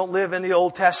glad you don't live in the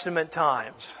Old Testament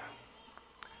times.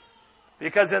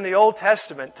 Because in the Old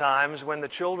Testament times, when the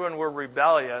children were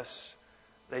rebellious,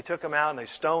 they took them out and they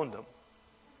stoned them.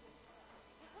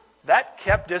 That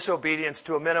kept disobedience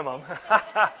to a minimum.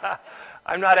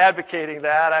 I'm not advocating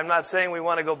that. I'm not saying we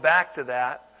want to go back to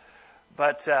that.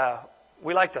 But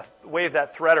we like to wave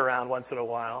that thread around once in a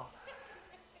while.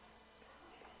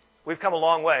 We've come a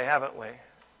long way, haven't we,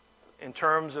 in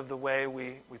terms of the way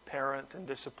we parent and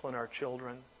discipline our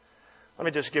children. Let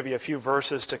me just give you a few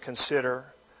verses to consider.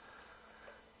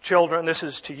 Children, this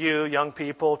is to you, young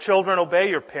people. Children, obey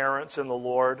your parents in the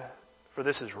Lord, for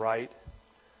this is right.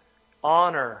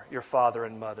 Honor your father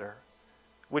and mother,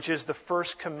 which is the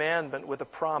first commandment with a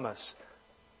promise,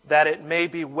 that it may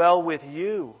be well with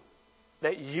you,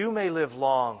 that you may live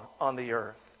long on the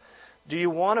earth. Do you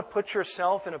want to put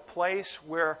yourself in a place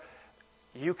where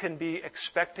you can be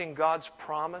expecting God's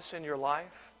promise in your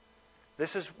life?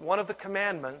 This is one of the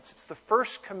commandments. It's the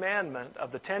first commandment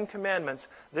of the 10 commandments.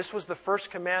 This was the first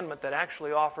commandment that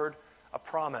actually offered a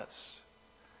promise,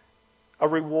 a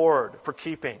reward for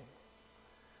keeping.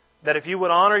 That if you would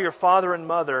honor your father and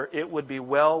mother, it would be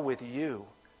well with you,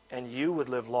 and you would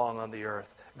live long on the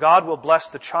earth. God will bless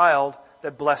the child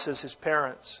that blesses his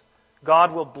parents.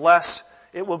 God will bless,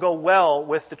 it will go well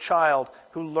with the child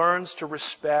who learns to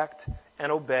respect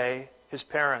and obey his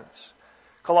parents.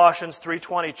 Colossians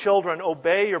 3:20, children,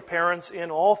 obey your parents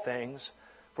in all things,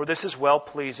 for this is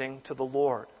well-pleasing to the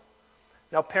Lord.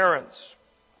 Now, parents,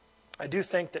 I do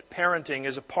think that parenting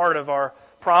is a part of our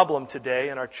problem today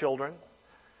in our children.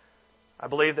 I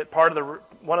believe that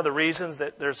one of the reasons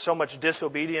that there's so much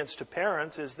disobedience to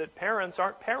parents is that parents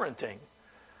aren't parenting.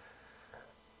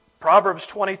 Proverbs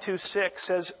 22:6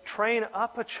 says, train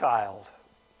up a child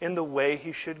in the way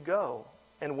he should go,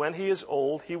 and when he is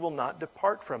old, he will not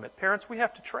depart from it. Parents, we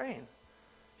have to train.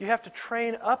 You have to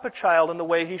train up a child in the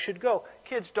way he should go.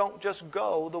 Kids don't just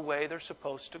go the way they're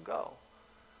supposed to go.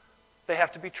 They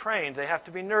have to be trained. They have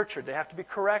to be nurtured. They have to be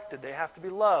corrected. They have to be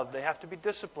loved. They have to be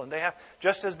disciplined.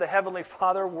 Just as the Heavenly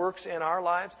Father works in our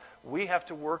lives, we have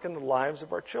to work in the lives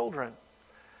of our children.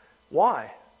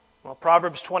 Why? Well,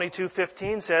 Proverbs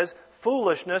 22:15 says,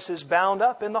 foolishness is bound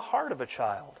up in the heart of a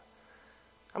child.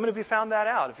 How many of you found that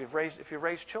out if you've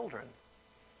raised children?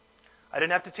 I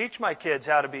didn't have to teach my kids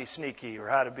how to be sneaky or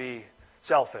how to be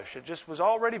selfish. It just was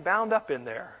already bound up in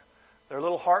there. Their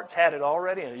little hearts had it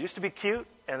already, and it used to be cute,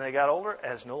 and they got older,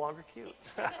 and it's no longer cute.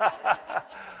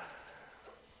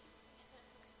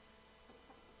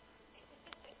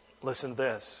 Listen to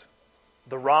this.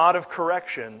 The rod of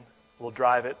correction will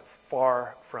drive it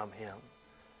far from him.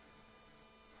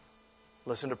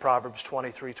 Listen to Proverbs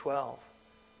 23:12.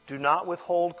 Do not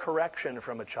withhold correction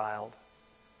from a child,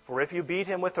 for if you beat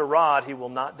him with a rod, he will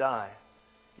not die.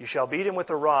 You shall beat him with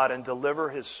a rod and deliver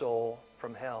his soul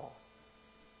from hell.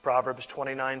 Proverbs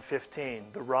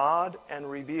 29:15. The rod and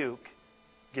rebuke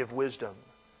give wisdom,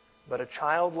 but a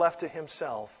child left to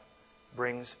himself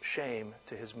brings shame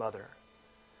to his mother.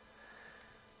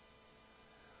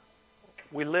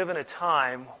 We live in a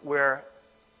time where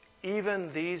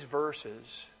even these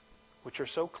verses, which are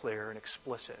so clear and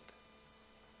explicit,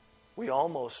 we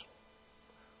almost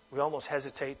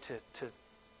hesitate to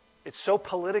it's so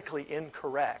politically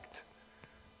incorrect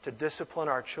to discipline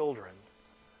our children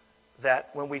that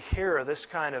when we hear this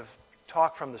kind of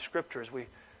talk from the Scriptures,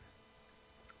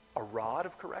 a rod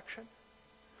of correction?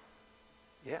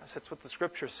 Yes, that's what the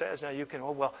Scripture says. Now you can,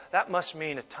 that must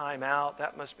mean a timeout.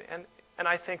 That must be, and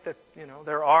I think that,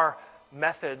 there are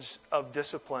methods of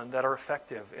discipline that are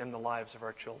effective in the lives of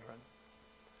our children.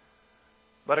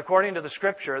 But according to the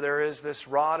Scripture, there is this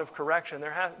rod of correction.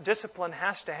 Discipline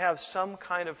has to have some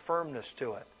kind of firmness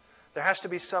to it. There has to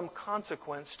be some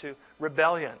consequence to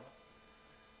rebellion.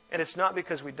 And it's not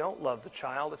because we don't love the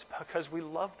child. It's because we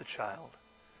love the child.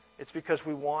 It's because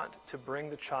we want to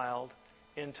bring the child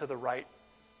into the right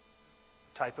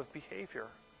type of behavior.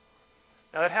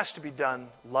 Now, that has to be done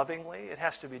lovingly. It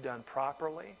has to be done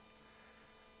properly.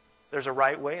 There's a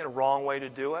right way and a wrong way to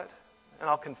do it. And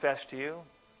I'll confess to you,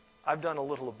 I've done a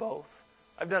little of both.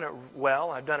 I've done it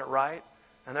well. I've done it right.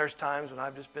 And there's times when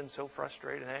I've just been so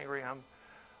frustrated and angry.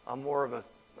 I'm more of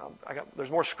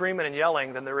there's more screaming and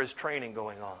yelling than there is training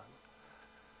going on.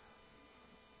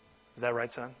 Is that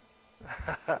right, son?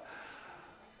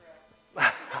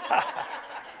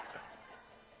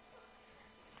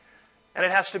 And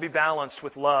it has to be balanced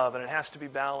with love, and it has to be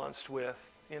balanced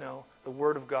with, the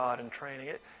Word of God and training.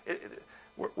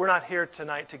 We're not here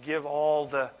tonight to give all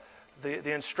the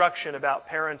instruction about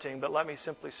parenting, but let me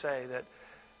simply say that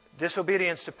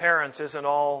disobedience to parents isn't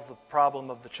all the problem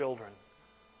of the children.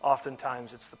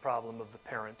 Oftentimes it's the problem of the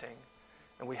parenting.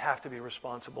 And we have to be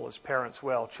responsible as parents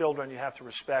well. Children, you have to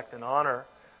respect and honor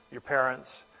your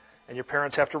parents. And your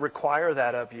parents have to require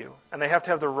that of you. And they have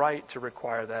to have the right to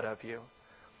require that of you.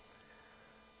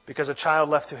 Because a child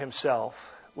left to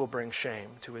himself will bring shame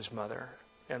to his mother.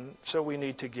 And so we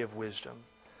need to give wisdom.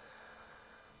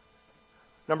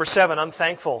 Number 7,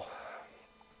 unthankful.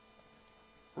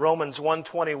 Romans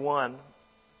 1:21.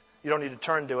 You don't need to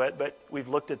turn to it, but we've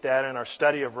looked at that in our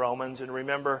study of Romans. And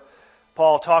remember,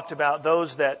 Paul talked about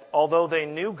those that, although they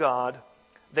knew God,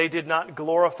 they did not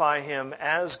glorify Him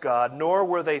as God, nor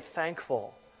were they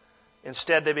thankful.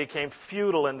 Instead, they became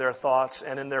futile in their thoughts,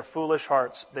 and in their foolish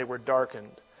hearts they were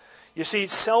darkened. You see,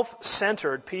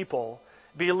 self-centered people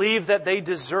believe that they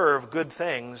deserve good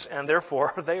things, and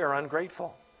therefore they are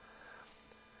ungrateful.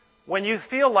 When you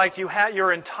feel like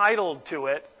you're entitled to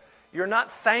it, you're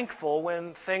not thankful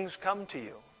when things come to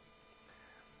you.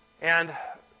 And,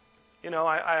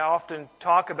 I often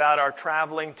talk about our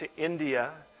traveling to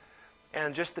India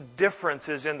and just the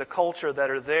differences in the culture that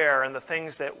are there and the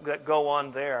things that go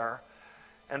on there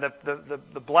and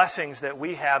the blessings that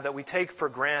we have that we take for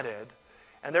granted.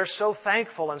 And they're so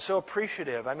thankful and so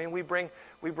appreciative. I mean, we bring,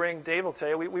 Dave will tell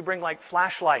you, we bring like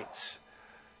flashlights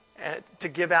to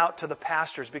give out to the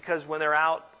pastors, because when they're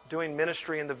out doing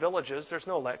ministry in the villages, there's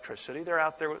no electricity. They're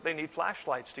out there, they need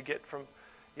flashlights to get from,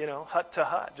 hut to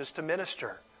hut, just to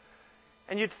minister.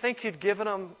 And you'd think you'd given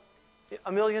them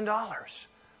 $1 million.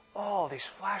 Oh, these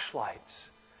flashlights.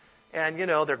 And,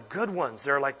 they're good ones.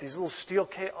 They're like these little steel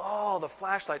cables. Oh, the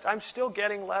flashlights. I'm still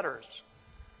getting letters.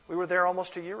 We were there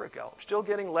almost a year ago. Still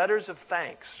getting letters of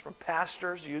thanks from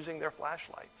pastors using their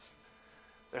flashlights.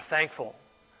 They're thankful.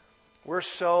 We're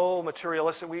so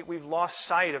materialistic. We've lost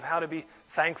sight of how to be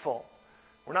thankful.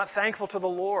 We're not thankful to the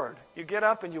Lord. You get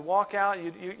up and you walk out.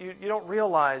 You don't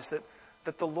realize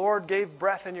that the Lord gave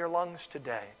breath in your lungs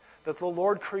today. That the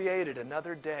Lord created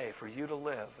another day for you to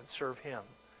live and serve Him.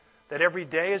 That every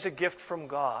day is a gift from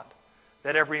God.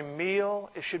 That every meal,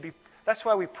 it should be. That's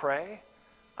why we pray.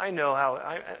 I know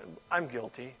how I'm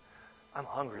guilty. I'm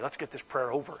hungry. Let's get this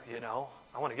prayer over,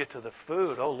 I want to get to the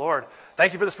food. Oh, Lord,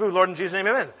 thank you for this food, Lord, in Jesus' name,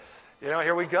 amen.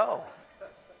 Here we go.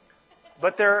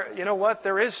 But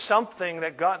there is something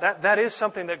that God, that is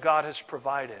something that God has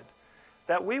provided.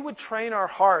 That we would train our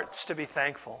hearts to be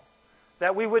thankful.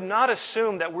 That we would not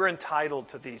assume that we're entitled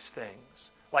to these things,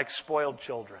 like spoiled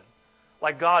children,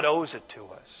 like God owes it to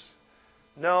us.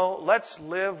 No, let's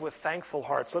live with thankful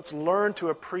hearts. Let's learn to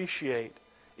appreciate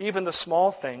even the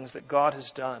small things that God has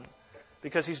done,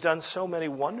 because He's done so many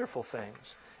wonderful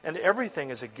things. And everything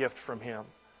is a gift from Him.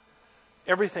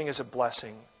 Everything is a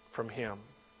blessing from Him.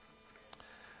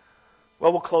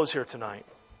 Well, we'll close here tonight.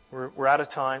 We're out of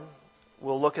time.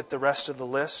 We'll look at the rest of the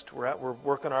list. We're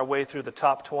working our way through the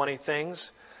top 20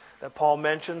 things that Paul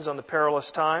mentions on the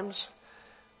perilous times.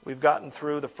 We've gotten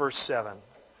through the first 7.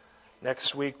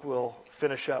 Next week we'll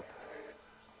finish up.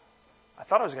 I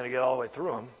thought I was going to get all the way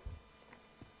through them,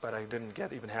 but I didn't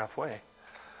get even halfway.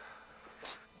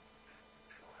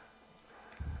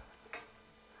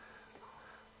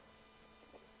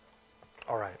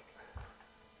 All right.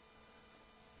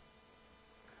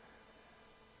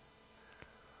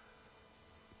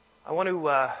 I want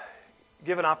to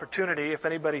give an opportunity, if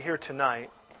anybody here tonight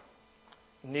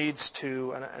needs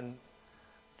to, and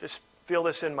just feel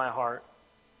this in my heart.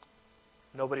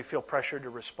 Nobody feel pressured to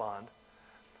respond.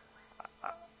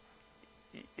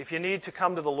 If you need to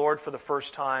come to the Lord for the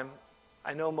first time,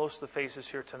 I know most of the faces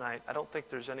here tonight. I don't think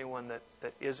there's anyone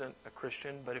that isn't a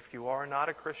Christian, but if you are not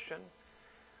a Christian,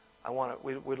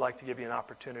 we'd like to give you an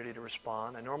opportunity to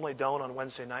respond. I normally don't on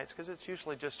Wednesday nights because it's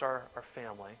usually just our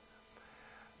family.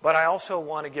 But I also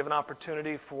want to give an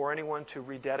opportunity for anyone to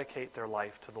rededicate their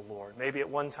life to the Lord. Maybe at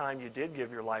one time you did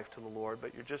give your life to the Lord,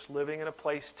 but you're just living in a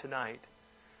place tonight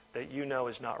that you know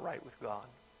is not right with God.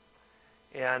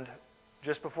 And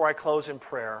just before I close in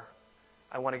prayer,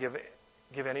 I want to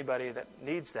give anybody that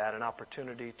needs that an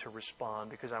opportunity to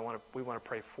respond, because we want to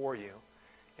pray for you.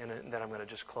 And then I'm going to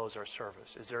just close our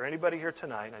service. Is there anybody here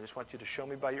tonight, and I just want you to show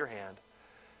me by your hand,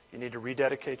 you need to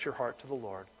rededicate your heart to the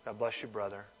Lord. God bless you,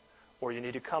 brother. Or you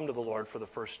need to come to the Lord for the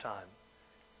first time.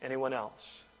 Anyone else?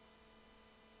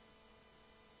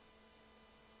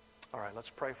 All right, let's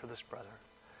pray for this brother.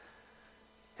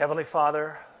 Heavenly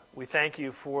Father, we thank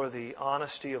you for the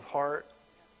honesty of heart.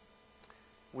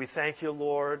 We thank you,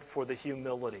 Lord, for the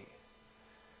humility.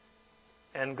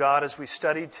 And God, as we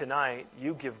studied tonight,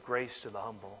 you give grace to the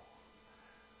humble.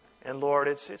 And Lord,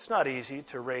 it's not easy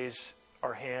to raise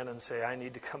our hand and say, I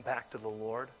need to come back to the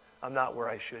Lord. I'm not where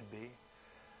I should be.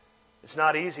 It's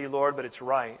not easy, Lord, but it's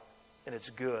right and it's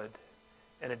good.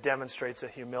 And it demonstrates a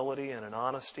humility and an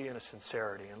honesty and a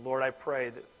sincerity. And Lord, I pray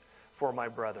that for my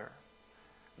brother,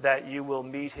 that you will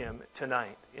meet him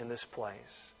tonight in this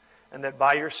place. And that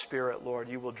by your Spirit, Lord,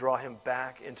 you will draw him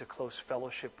back into close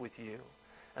fellowship with you.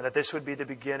 And that this would be the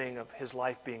beginning of his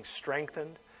life being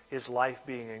strengthened, his life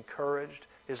being encouraged,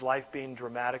 his life being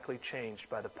dramatically changed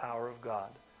by the power of God.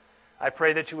 I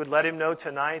pray that you would let him know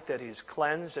tonight that he's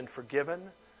cleansed and forgiven,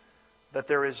 that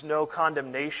there is no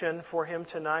condemnation for him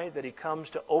tonight, that he comes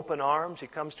to open arms, he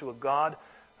comes to a God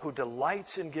who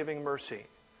delights in giving mercy.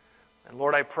 And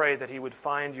Lord, I pray that he would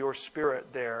find your Spirit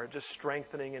there, just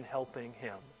strengthening and helping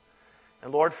him.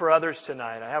 And Lord, for others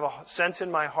tonight, I have a sense in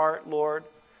my heart, Lord,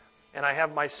 and I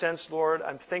have my sense, Lord,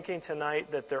 I'm thinking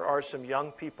tonight that there are some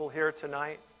young people here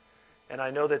tonight, and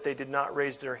I know that they did not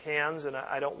raise their hands, and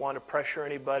I don't want to pressure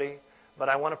anybody, but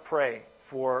I want to pray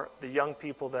for the young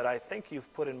people that I think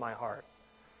you've put in my heart.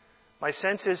 My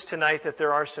sense is tonight that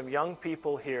there are some young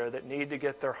people here that need to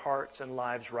get their hearts and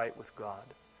lives right with God.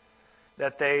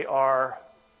 That they are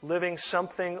living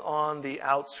something on the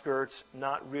outskirts,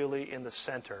 not really in the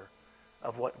center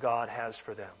of what God has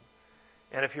for them.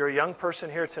 And if you're a young person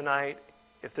here tonight,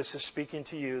 if this is speaking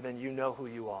to you, then you know who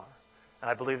you are. And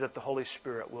I believe that the Holy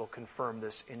Spirit will confirm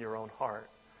this in your own heart.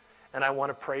 And I want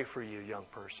to pray for you, young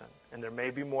person. And there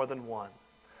may be more than one.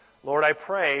 Lord, I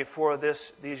pray for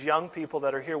these young people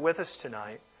that are here with us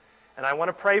tonight. And I want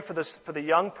to pray for the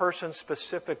young person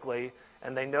specifically,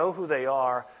 and they know who they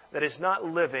are, that is not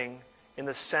living in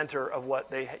the center of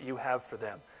what you have for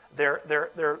them.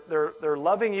 They're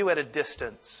loving you at a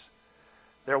distance.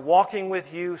 They're walking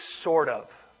with you, sort of.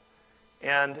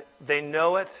 And they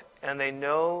know it, and they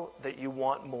know that you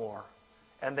want more.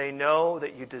 And they know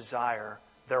that you desire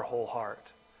their whole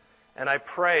heart. And I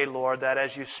pray, Lord, that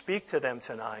as you speak to them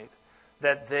tonight,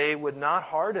 that they would not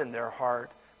harden their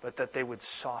heart, but that they would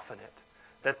soften it.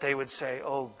 That they would say,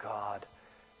 oh God,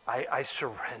 I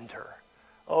surrender.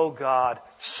 Oh God,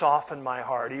 soften my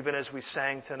heart, even as we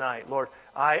sang tonight. Lord,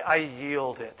 I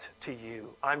yield it to you.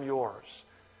 I'm yours.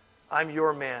 I'm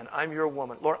your man. I'm your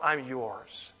woman. Lord, I'm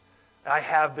yours. I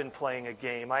have been playing a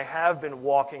game. I have been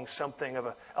walking something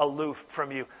of aloof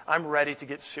from you. I'm ready to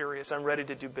get serious. I'm ready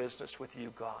to do business with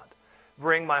you, God.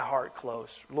 Bring my heart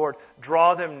close. Lord,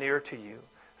 draw them near to you.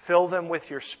 Fill them with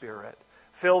your Spirit.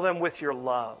 Fill them with your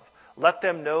love. Let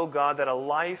them know, God, that a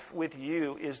life with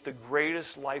you is the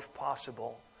greatest life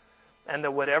possible. And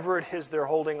that whatever it is they're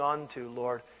holding on to,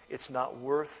 Lord, it's not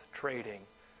worth trading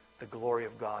the glory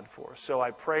of God for. So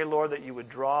I pray, Lord, that you would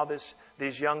draw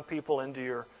these young people into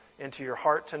your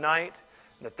heart tonight,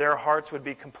 and that their hearts would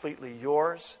be completely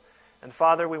yours. And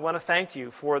Father, we want to thank you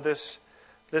for this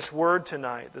word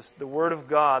tonight, the word of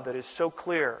God that is so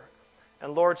clear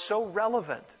and, Lord, so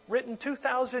relevant, written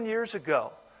 2,000 years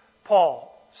ago. Paul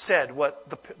said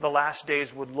what the last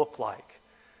days would look like.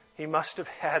 He must have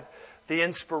had the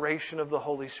inspiration of the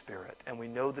Holy Spirit, and we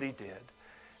know that he did.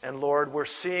 And Lord, we're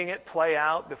seeing it play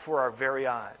out before our very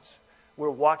eyes. We're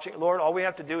watching. Lord, all we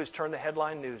have to do is turn the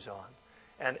headline news on.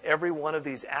 And every one of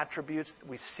these attributes,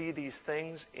 we see these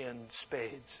things in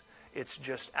spades. It's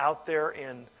just out there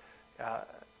in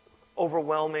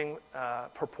overwhelming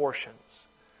proportions.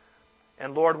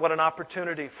 And Lord, what an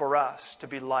opportunity for us to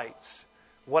be lights.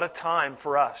 What a time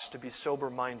for us to be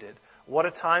sober-minded. What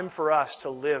a time for us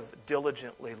to live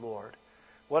diligently, Lord.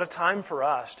 What a time for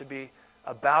us to be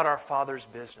about our Father's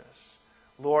business.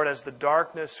 Lord, as the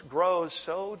darkness grows,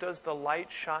 so does the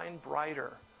light shine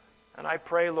brighter. And I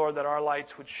pray, Lord, that our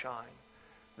lights would shine,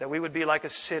 that we would be like a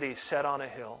city set on a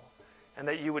hill, and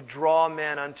that you would draw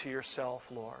men unto yourself,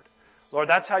 Lord. Lord,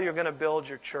 that's how you're going to build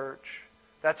your church.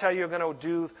 That's how you're going to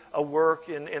do a work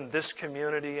in this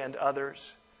community and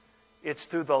others. It's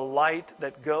through the light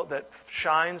that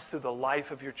shines through the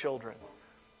life of your children.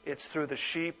 It's through the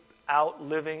sheep out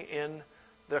living in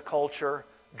the culture,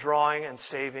 drawing and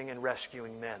saving and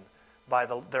rescuing men by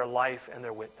their life and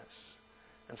their witness.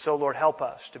 And so, Lord, help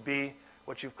us to be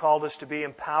what you've called us to be.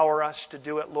 Empower us to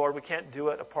do it, Lord. We can't do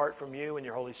it apart from you and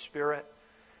your Holy Spirit.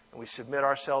 And we submit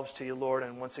ourselves to you, Lord.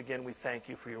 And once again, we thank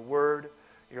you for your word,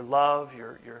 your love,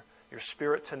 your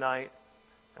Spirit tonight.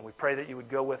 And we pray that you would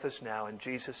go with us now. In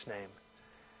Jesus' name,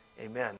 amen.